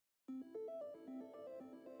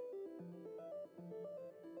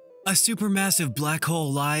A supermassive black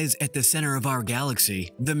hole lies at the center of our galaxy,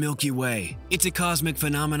 the Milky Way. It's a cosmic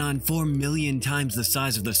phenomenon 4 million times the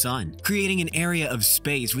size of the Sun, creating an area of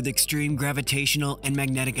space with extreme gravitational and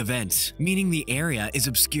magnetic events, meaning the area is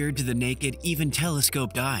obscured to the naked, even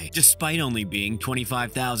telescoped eye, despite only being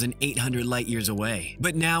 25,800 light-years away.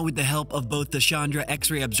 But now, with the help of both the Chandra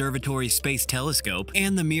X-ray Observatory Space Telescope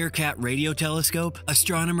and the Meerkat Radio Telescope,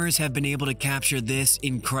 astronomers have been able to capture this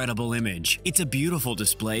incredible image. It's a beautiful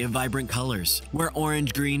display of vibrant colors, where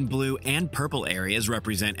orange, green, blue, and purple areas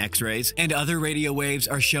represent X-rays, and other radio waves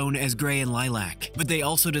are shown as gray and lilac. But they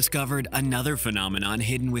also discovered another phenomenon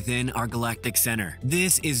hidden within our galactic center.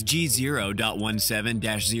 This is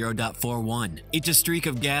G0.17-0.41. It's a streak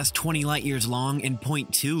of gas 20 light-years long and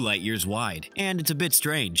 0.2 light-years wide, and it's a bit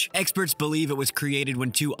strange. Experts believe it was created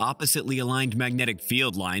when two oppositely aligned magnetic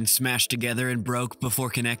field lines smashed together and broke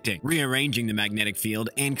before connecting, rearranging the magnetic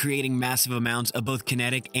field and creating massive amounts of both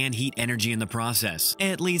kinetic and heat energy in the process.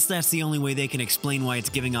 At least that's the only way they can explain why it's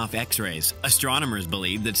giving off X-rays. Astronomers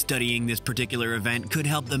believe that studying this particular event could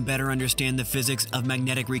help them better understand the physics of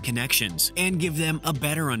magnetic reconnections and give them a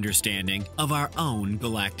better understanding of our own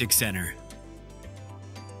galactic center.